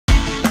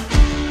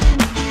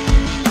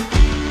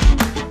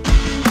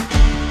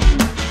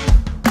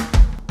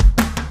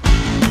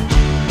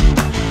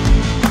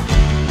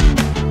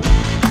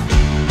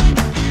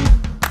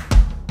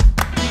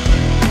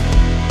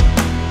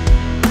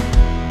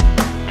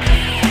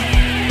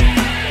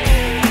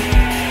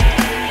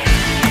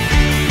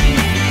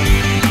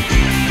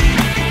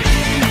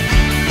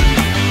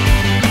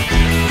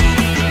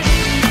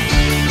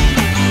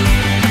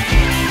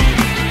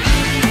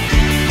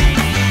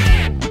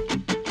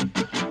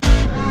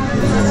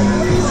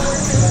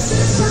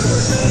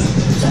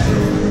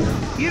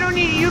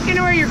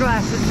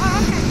glasses.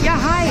 Oh, okay. Yeah,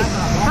 hi.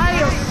 Hi,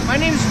 my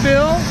name's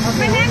Bill.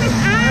 My name is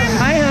Anne.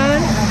 Hi,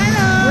 hon.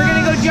 Hello. We're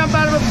gonna go jump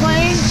out of a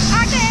plane.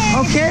 Okay.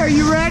 Okay, are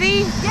you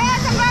ready? Yes,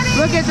 I'm ready.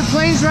 Look at the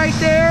planes right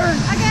there.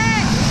 Okay.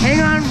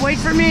 Hang on, wait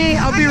for me.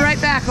 I'll be right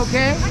back,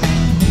 okay?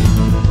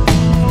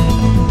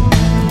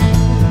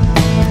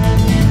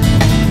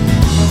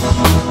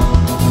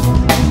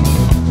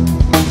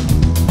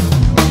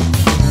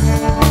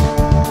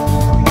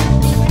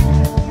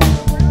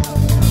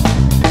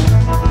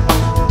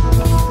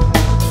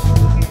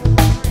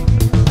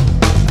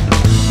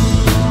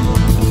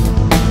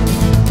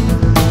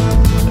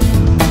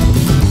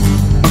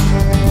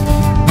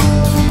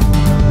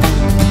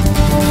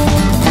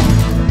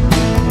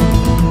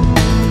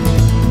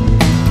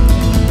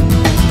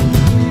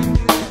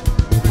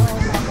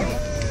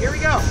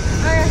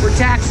 We're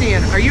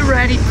taxiing. Are you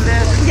ready for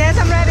this? Yes,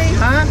 I'm ready.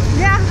 Huh?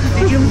 Yeah.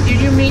 Did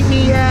you meet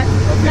me yet?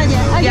 Not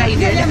yet. Yeah, you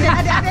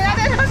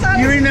did.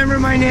 Sorry. You remember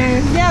my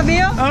name? Yeah,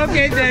 Bill.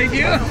 Okay, thank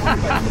you.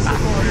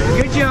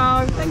 Good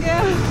job. Thank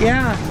you.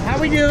 Yeah. How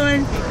we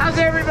doing? How's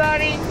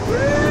everybody?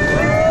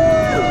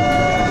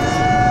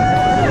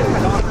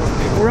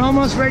 We're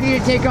almost ready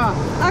to take off.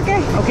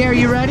 Okay. Okay, are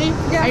you ready?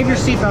 Yeah. I have your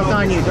seatbelt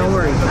on you. Don't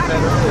worry.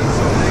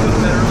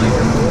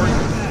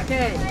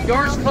 Okay,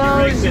 door's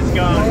closed. It's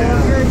gone.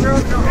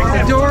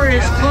 The door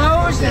is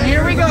closed, and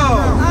here we go.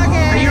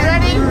 Okay. Are you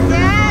ready?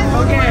 Yes.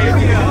 Okay.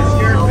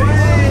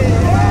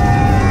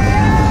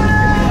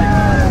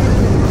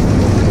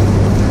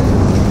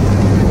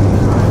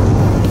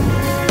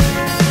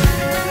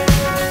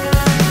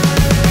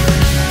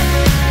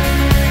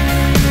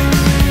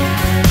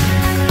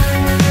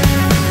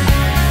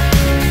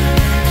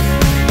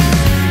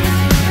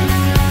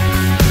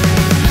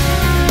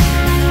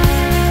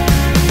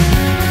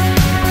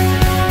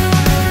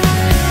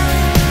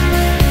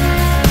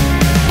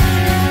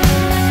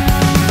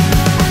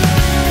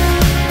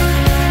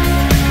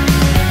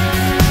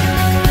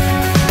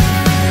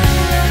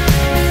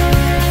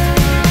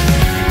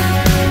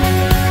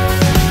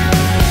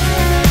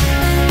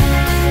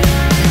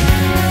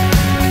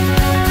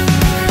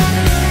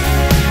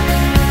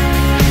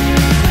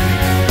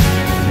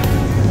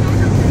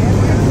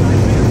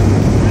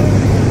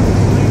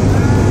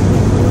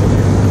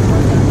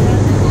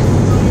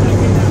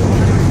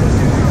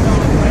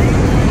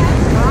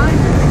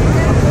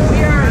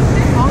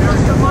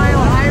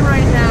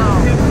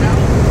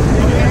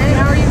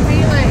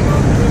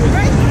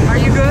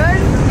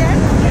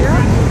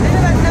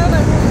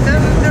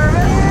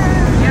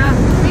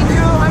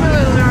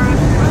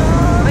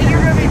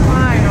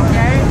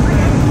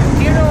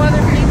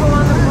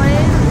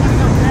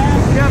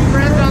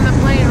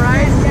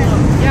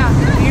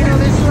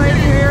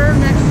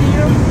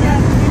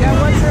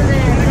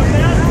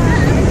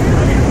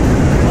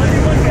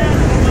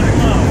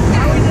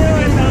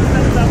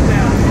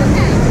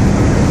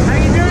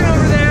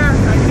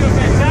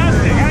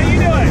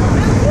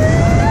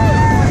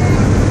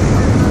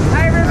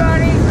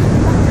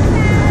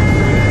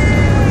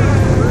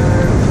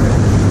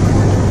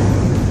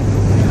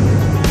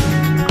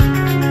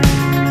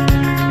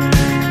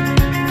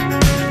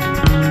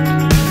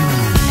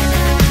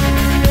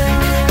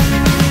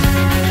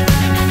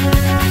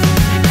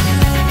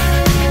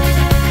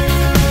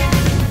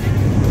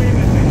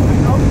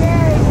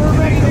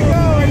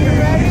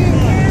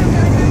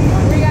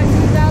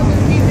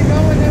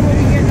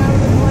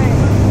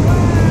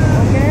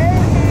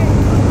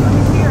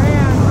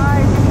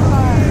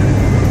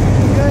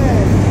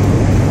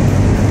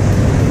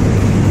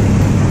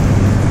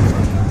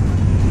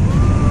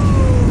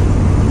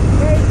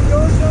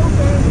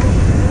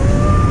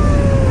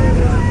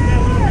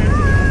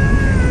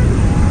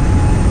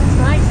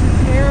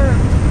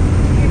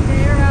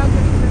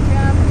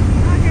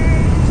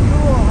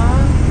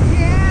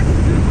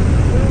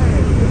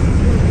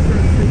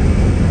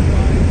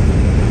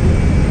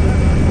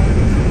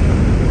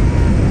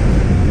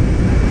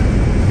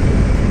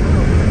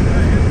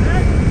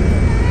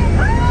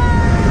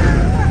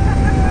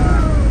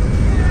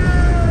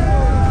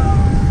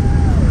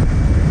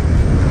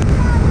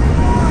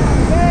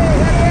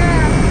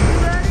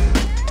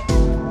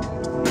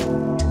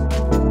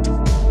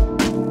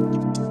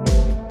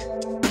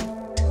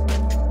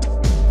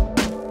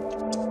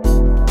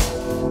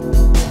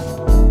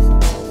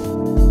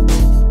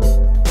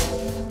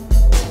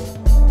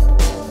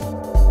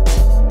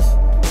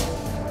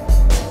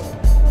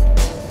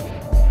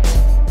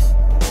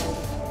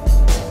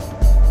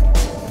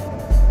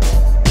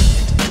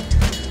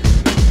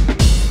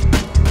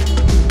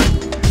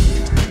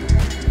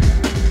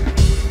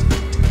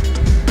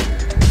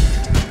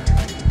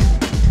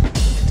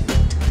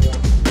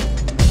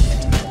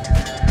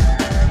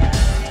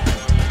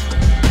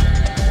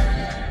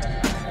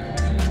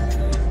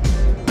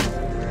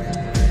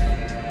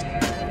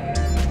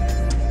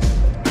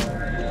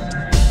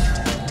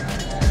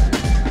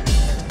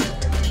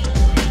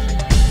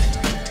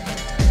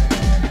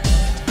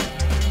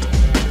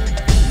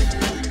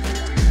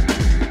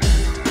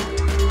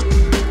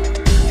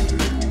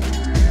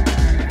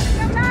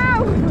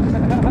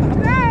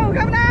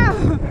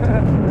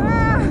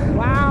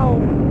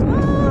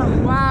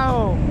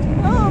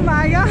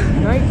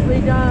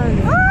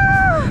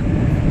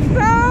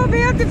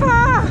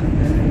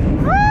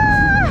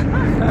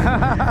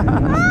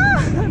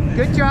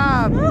 Good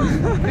job.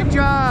 Good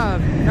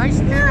job. Nice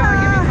to give me 5.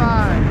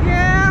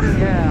 Yeah.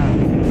 Yeah.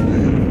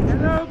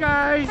 Hello,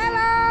 guys.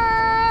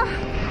 Hello.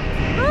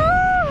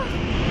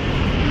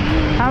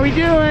 How we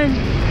doing?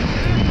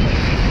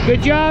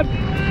 Good job.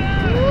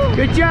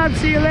 Good job.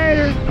 See you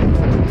later.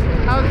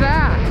 How's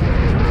that?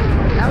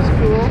 That was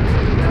cool.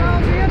 Oh,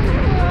 beautiful.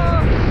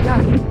 Yeah.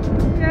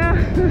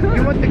 Yeah.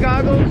 You want the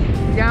goggles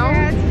down?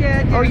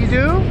 Yes. Oh, you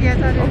do?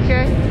 Yes, I do.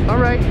 Okay. All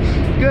right.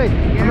 Good.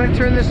 I'm going to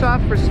turn this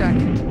off for a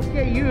second.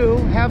 Okay, you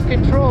have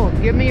control.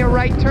 Give me a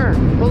right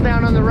turn. Pull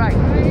down on the right.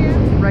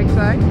 Right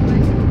side.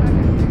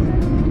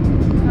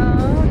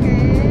 Oh,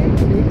 okay.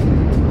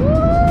 Woo!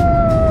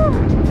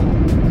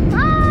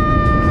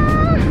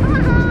 Ah!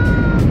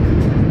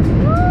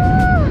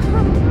 Woo!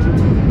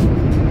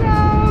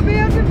 So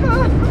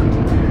beautiful.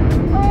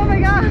 Oh my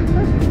God.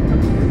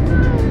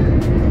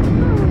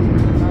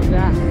 How's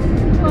that?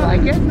 You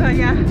like it? So,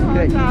 yeah.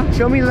 Good. Awesome.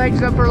 Show me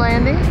legs up or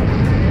landing.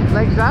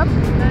 Legs up.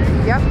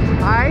 Yep.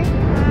 High.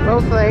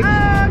 Both legs.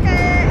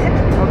 Okay.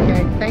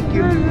 Okay. Thank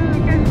you.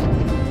 Okay.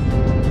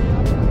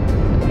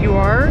 You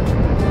are?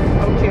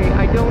 Okay.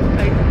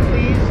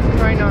 Please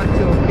try not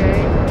to, okay?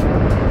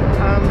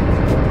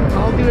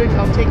 I'll do it.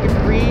 I'll take it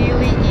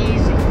really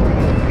easy for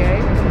you, okay?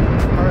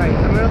 All right.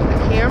 I'm going to put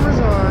the cameras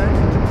on.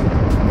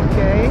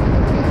 Okay?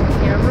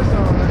 Cameras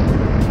on.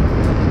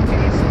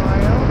 Okay,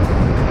 smile.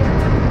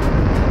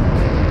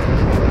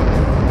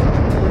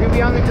 We're going to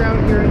be on the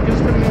ground here in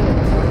just a minute,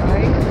 all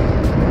right?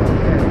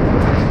 Okay.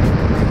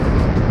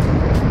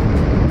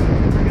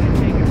 We're going to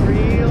take it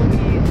real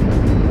easy.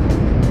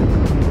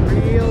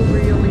 Real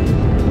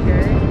easy,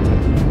 okay?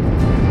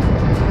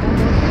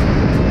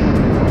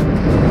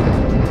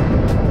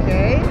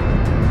 Okay?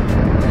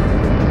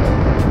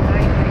 I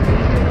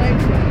need your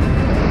legs up.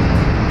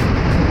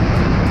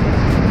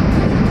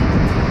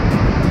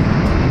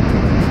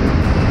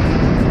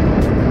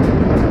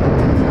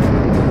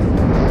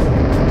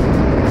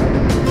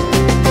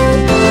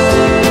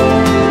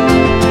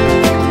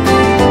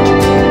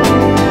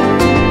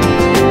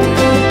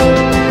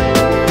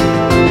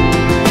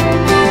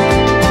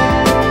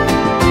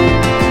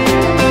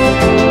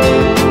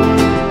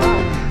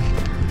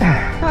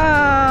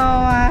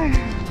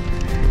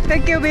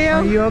 Thank you, Bill.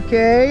 Are you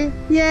okay?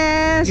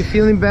 Yes. You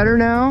feeling better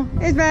now?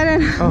 It's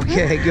better.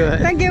 Okay, good.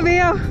 Thank you,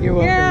 Bill. You're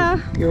welcome. Yeah.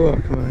 You're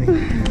welcome, honey.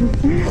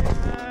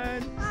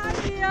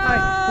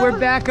 Hi, we're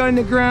back on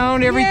the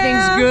ground. Everything's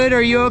Yeah. good.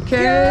 Are you okay?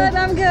 Good,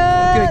 I'm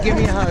good. Good. Give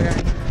me a hug.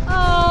 Honey.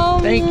 Oh,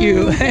 Thank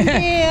you. Thank you.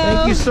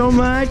 Thank you so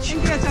much.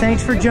 Thank you so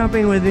Thanks much. for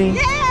jumping with me.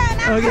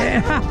 Yeah.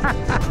 Okay.